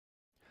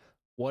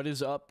What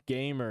is up,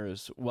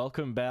 gamers?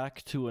 Welcome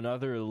back to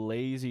another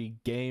lazy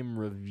game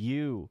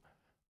review.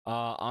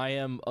 I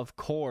am, of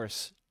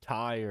course,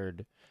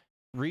 tired.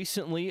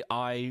 Recently,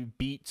 I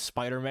beat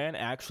Spider-Man,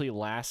 actually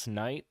last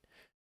night,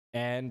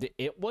 and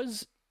it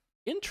was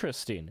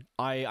interesting.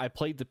 I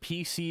played the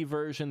PC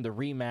version, the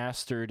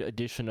remastered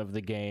edition of the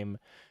game.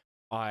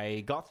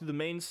 I got through the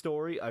main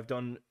story. I've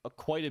done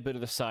quite a bit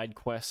of the side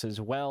quests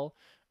as well.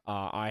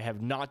 I have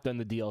not done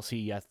the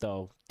DLC yet,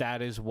 though.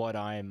 That is what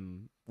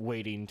I'm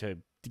waiting to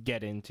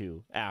get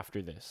into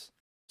after this.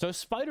 So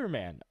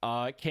Spider-Man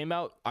came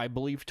out, I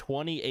believe,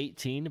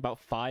 2018, about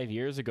 5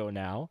 years ago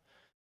now.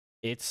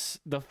 It's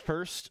the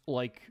first,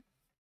 like,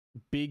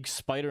 big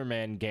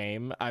Spider-Man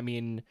game. I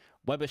mean,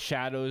 Web of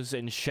Shadows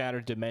and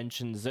Shattered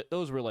Dimensions,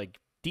 those were, like,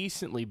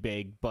 decently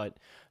big, but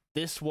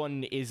this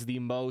one is the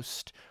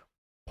most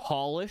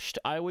polished,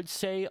 I would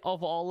say,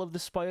 of all of the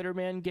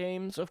Spider-Man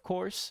games, of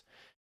course,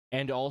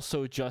 and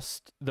also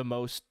just the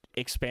most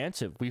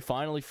expansive. We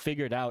finally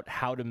figured out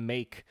how to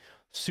make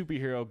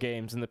superhero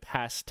games in the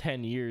past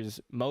 10 years,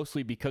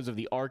 mostly because of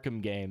the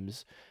Arkham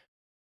games,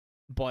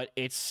 but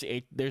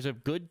there's a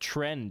good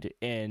trend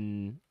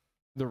in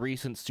the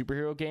recent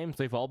superhero games.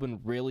 They've all been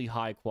really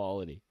high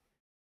quality.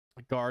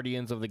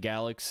 Guardians of the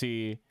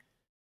Galaxy,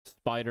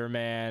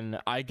 Spider-Man,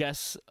 I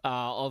guess,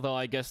 although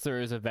I guess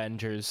there is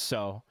Avengers,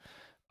 so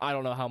I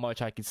don't know how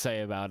much I could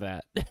say about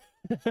that.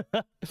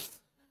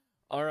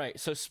 All right,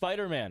 so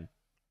Spider-Man.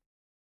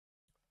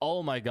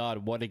 Oh my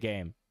god, what a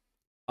game.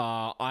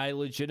 I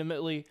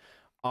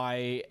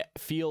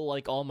feel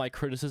like all my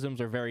criticisms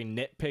are very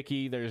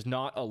nitpicky. There's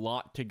not a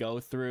lot to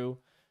go through.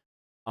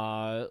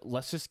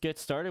 Let's just get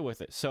started with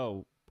it.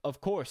 So,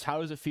 of course,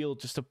 how does it feel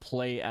just to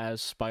play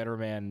as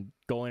Spider-Man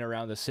going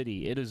around the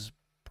city? It is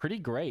pretty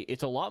great.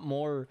 It's a lot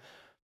more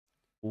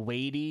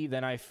weighty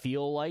than I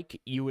feel like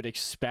you would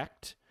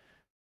expect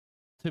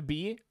to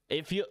be.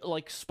 It feels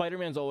like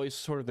Spider-Man's always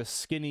sort of the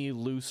skinny,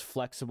 loose,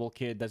 flexible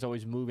kid that's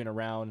always moving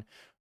around,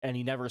 and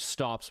he never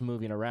stops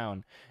moving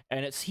around.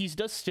 And he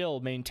does still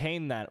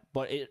maintain that,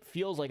 but it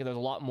feels like there's a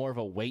lot more of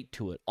a weight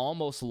to it,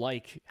 almost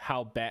like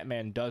how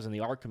Batman does in the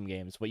Arkham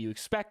games. But you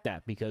expect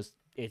that because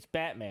it's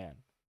Batman.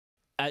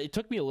 It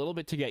took me a little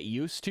bit to get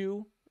used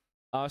to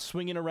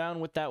swinging around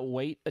with that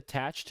weight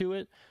attached to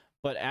it,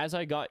 but as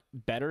I got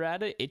better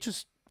at it,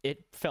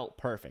 it felt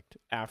perfect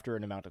after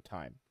an amount of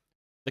time.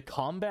 The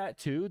combat,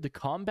 too, the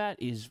combat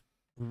is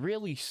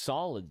really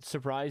solid,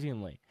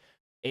 surprisingly.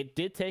 It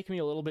did take me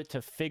a little bit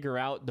to figure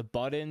out the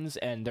buttons,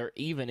 and there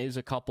even is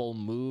a couple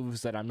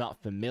moves that I'm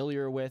not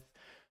familiar with.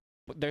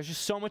 But there's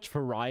just so much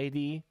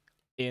variety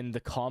in the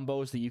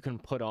combos that you can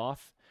put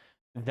off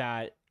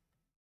that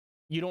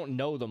you don't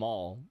know them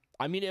all.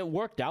 I mean, it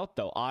worked out,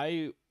 though.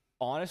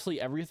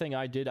 Honestly, everything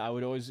I did, I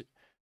would always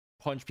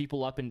punch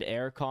people up into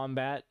air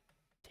combat,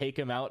 take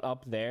them out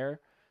up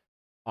there.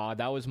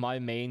 That was my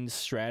main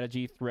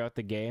strategy throughout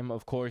the game.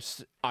 Of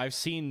course, I've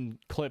seen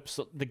clips.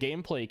 The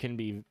gameplay can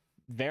be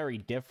very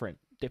different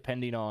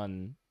depending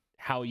on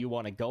how you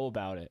want to go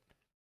about it.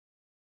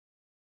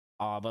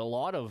 But a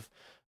lot of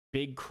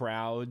big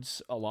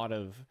crowds, a lot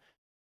of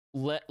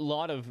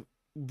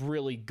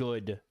really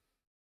good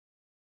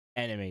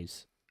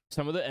enemies.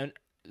 Some of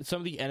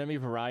the enemy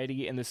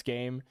variety in this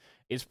game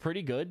is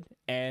pretty good,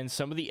 and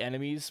some of the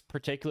enemies,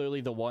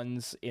 particularly the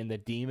ones in the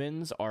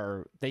demons,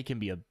 they can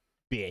be a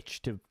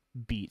bitch to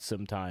beat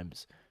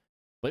sometimes.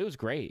 But it was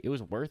great. It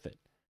was worth it.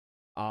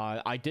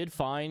 I did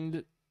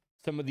find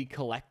some of the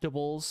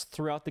collectibles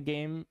throughout the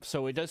game.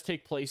 So it does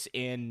take place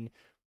in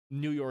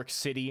New York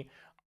City.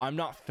 I'm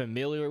not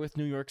familiar with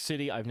New York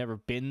City. I've never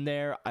been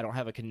there. I don't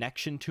have a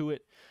connection to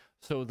it.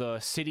 So the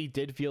city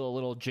did feel a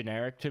little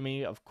generic to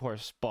me, of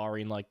course,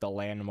 barring like the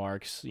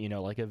landmarks, you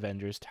know, like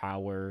Avengers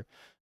Tower,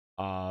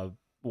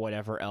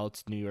 whatever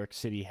else New York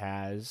City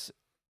has.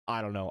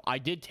 I don't know. I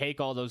did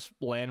take all those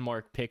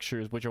landmark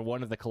pictures, which are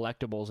one of the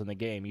collectibles in the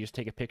game. You just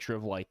take a picture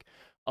of like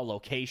a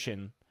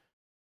location,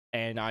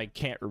 and I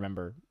can't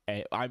remember.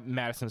 I'm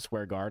Madison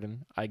Square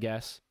Garden, I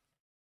guess.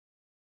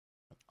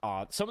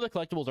 Some of the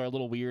collectibles are a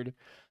little weird.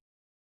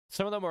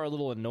 Some of them are a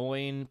little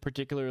annoying,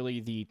 particularly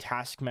the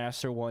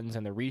Taskmaster ones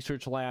and the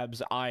research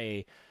labs.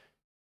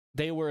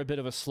 They were a bit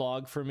of a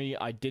slog for me.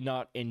 I did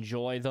not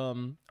enjoy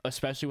them,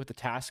 especially with the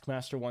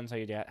Taskmaster ones.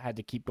 I had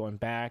to keep going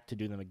back to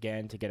do them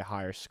again to get a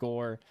higher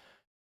score.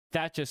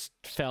 That just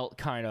felt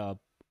kind of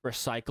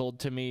recycled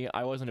to me.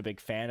 I wasn't a big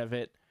fan of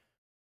it.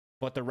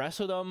 But the rest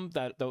of them,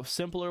 those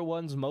simpler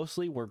ones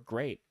mostly, were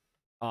great.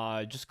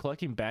 Just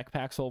collecting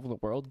backpacks all over the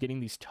world, getting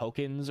these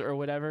tokens or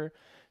whatever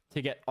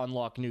to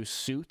unlock new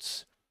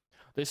suits.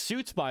 The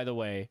suits, by the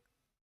way,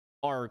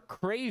 are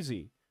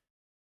crazy.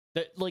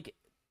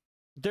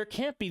 There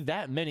can't be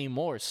that many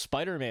more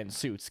Spider-Man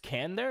suits,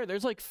 can there?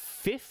 There's like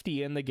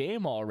 50 in the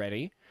game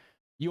already.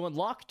 You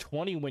unlock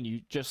 20 when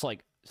you just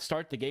like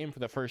start the game for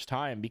the first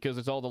time, because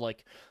it's all the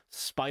like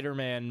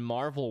Spider-Man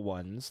Marvel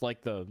ones,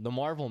 like the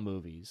Marvel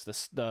movies.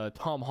 The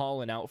Tom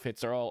Holland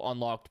outfits are all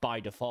unlocked by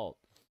default,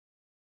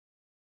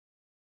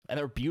 and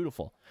they're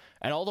beautiful.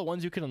 And all the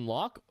ones you can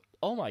unlock,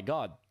 oh my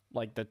god,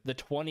 like the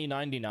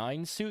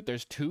 2099 suit.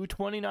 There's two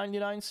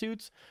 2099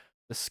 suits.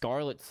 The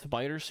Scarlet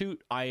Spider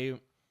suit. I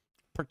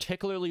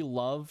particularly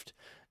loved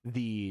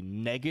the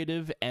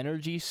negative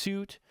energy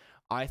suit.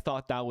 I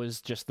thought that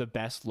was just the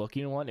best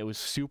looking one. It was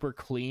super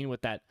clean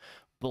with that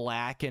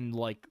black and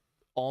like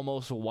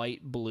almost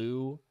white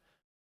blue.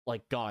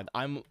 Like, God,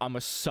 I'm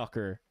a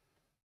sucker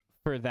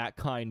for that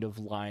kind of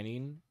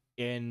lining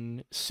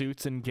in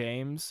suits and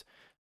games.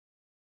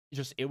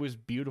 Just, it was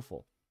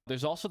beautiful.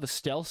 There's also the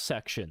stealth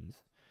sections.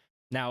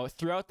 Now,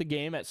 throughout the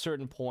game, at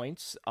certain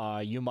points,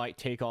 you might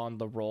take on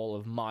the role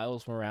of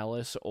Miles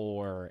Morales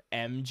or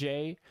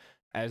MJ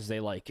as they,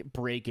 like,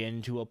 break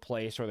into a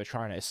place or they're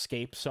trying to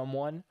escape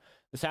someone.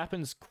 This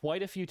happens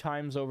quite a few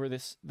times over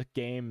the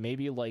game,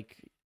 maybe, like,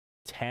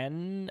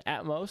 10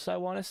 at most, I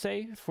want to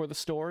say, for the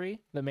story,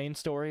 the main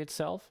story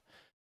itself.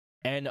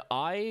 And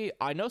I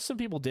know some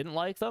people didn't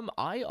like them.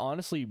 I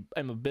honestly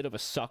am a bit of a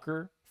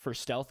sucker for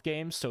stealth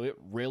games, so it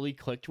really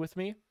clicked with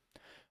me.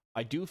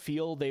 I do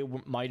feel they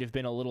might have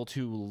been a little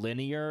too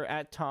linear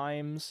at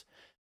times.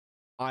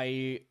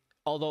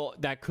 Although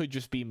that could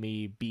just be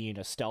me being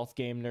a stealth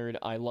game nerd.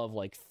 I love,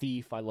 like,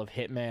 Thief. I love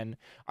Hitman.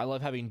 I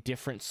love having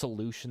different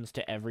solutions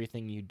to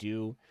everything you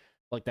do,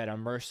 like that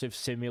immersive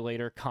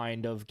simulator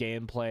kind of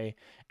gameplay.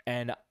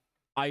 And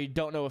I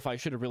don't know if I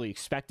should have really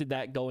expected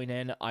that going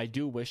in. I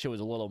do wish it was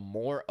a little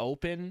more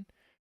open,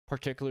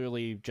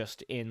 particularly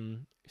just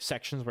in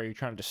sections where you're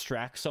trying to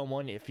distract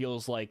someone. It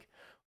feels like,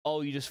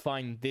 oh, you just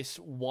find this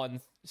one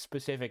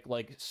specific,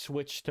 like,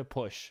 switch to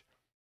push,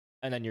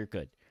 and then you're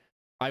good.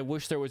 I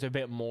wish there was a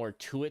bit more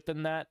to it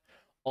than that,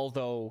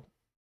 although,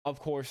 of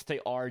course, they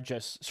are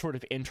just sort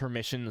of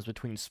intermissions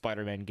between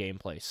Spider-Man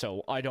gameplay,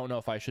 so I don't know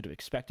if I should have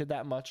expected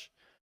that much.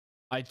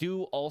 I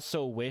do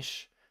also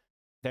wish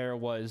there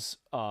was,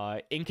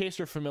 in case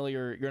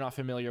you're not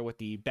familiar with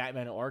the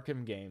Batman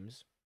Arkham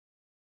games,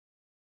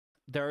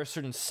 there are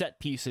certain set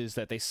pieces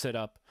that they set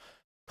up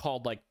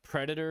called, like,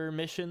 Predator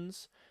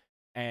missions,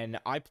 and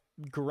I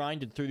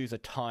grinded through these a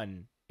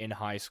ton in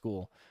high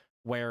school,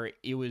 where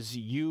it was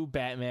you,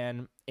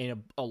 Batman,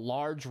 in a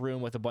large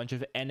room with a bunch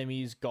of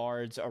enemies,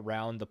 guards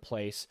around the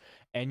place,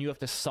 and you have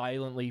to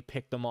silently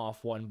pick them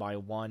off one by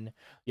one.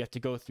 You have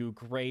to go through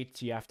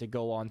grates, you have to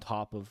go on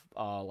top of,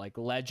 like,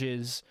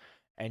 ledges,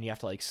 and you have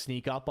to, like,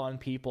 sneak up on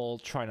people,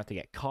 try not to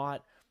get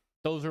caught.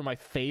 Those are my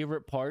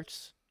favorite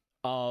parts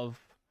of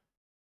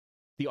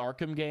the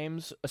Arkham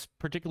games,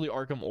 particularly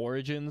Arkham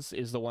Origins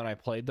is the one I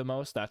played the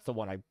most. That's the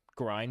one I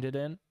grinded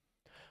in.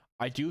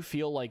 I do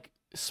feel like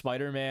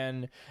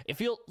Spider-Man, it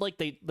feels like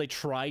they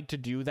tried to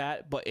do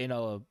that, but in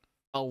a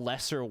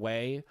lesser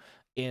way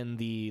in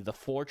the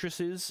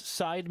Fortresses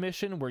side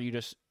mission, where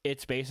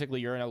it's basically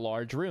you're in a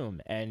large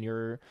room and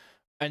you're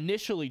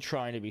initially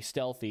trying to be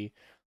stealthy.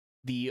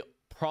 The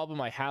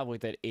problem I have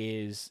with it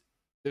is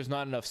there's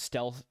not enough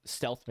stealth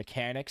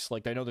mechanics.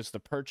 Like, I know there's the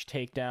perch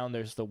takedown,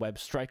 there's the web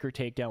striker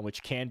takedown,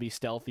 which can be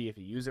stealthy if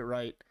you use it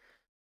right.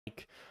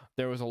 Like,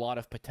 there was a lot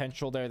of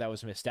potential there that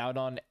was missed out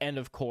on, and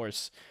of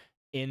course,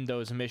 in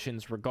those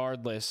missions,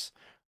 regardless,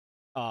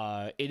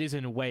 it is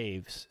in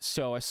waves.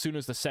 So as soon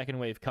as the second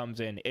wave comes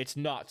in, it's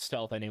not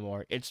stealth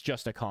anymore. It's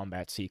just a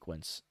combat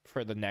sequence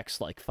for the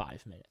next, like,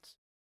 5 minutes.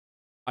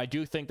 I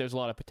do think there's a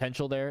lot of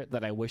potential there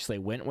that I wish they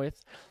went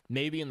with.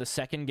 Maybe in the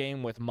second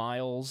game with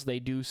Miles, they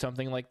do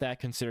something like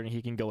that, considering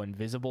he can go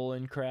invisible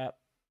and crap.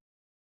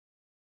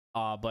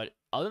 But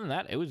other than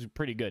that, it was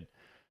pretty good.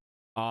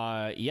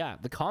 Yeah,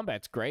 the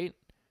combat's great.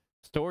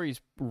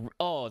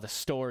 The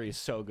story is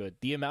so good.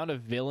 The amount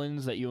of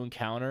villains that you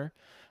encounter,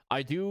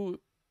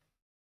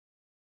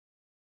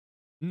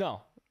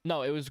 no,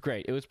 it was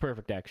great. It was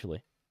perfect,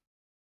 actually.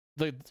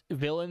 The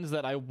villains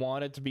that I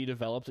wanted to be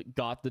developed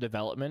got the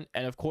development,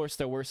 and of course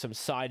there were some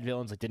side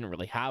villains that didn't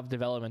really have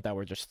development that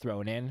were just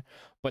thrown in,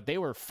 but they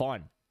were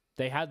fun.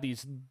 They had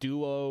these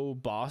duo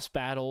boss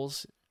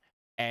battles,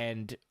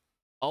 and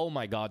oh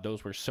my god,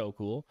 those were so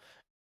cool.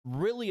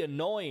 Really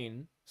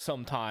annoying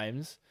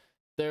sometimes.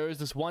 There is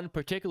this one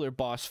particular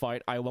boss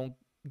fight I won't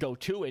go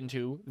too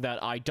into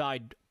that I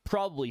died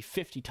probably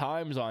 50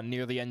 times on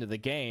near the end of the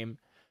game,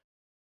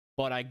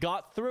 but I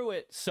got through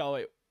it,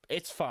 so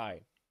it's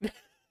fine.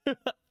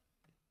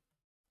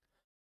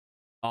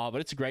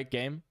 But it's a great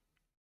game.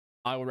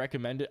 I would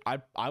recommend it.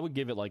 I would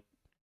give it like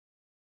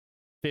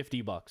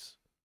 $50.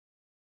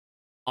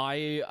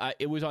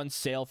 It was on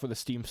sale for the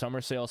Steam Summer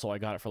Sale, so I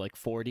got it for like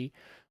 40.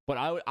 But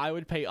I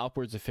would pay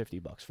upwards of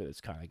 $50 for this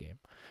kind of game.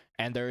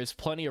 And there is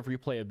plenty of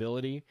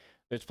replayability.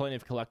 There's plenty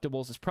of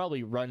collectibles. This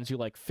probably runs you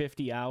like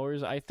 50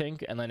 hours, I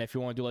think. And then if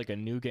you want to do like a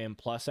New Game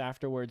Plus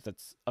afterwards,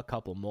 that's a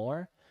couple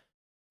more.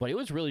 But it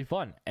was really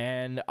fun.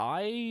 And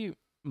I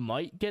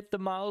might get the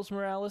Miles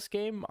Morales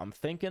game. I'm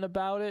thinking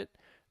about it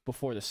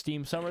before the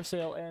Steam Summer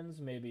Sale ends.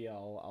 Maybe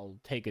I'll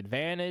take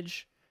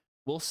advantage.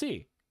 We'll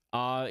see.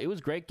 It was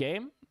a great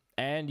game.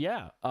 And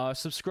yeah,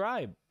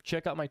 subscribe.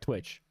 Check out my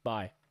Twitch.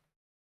 Bye.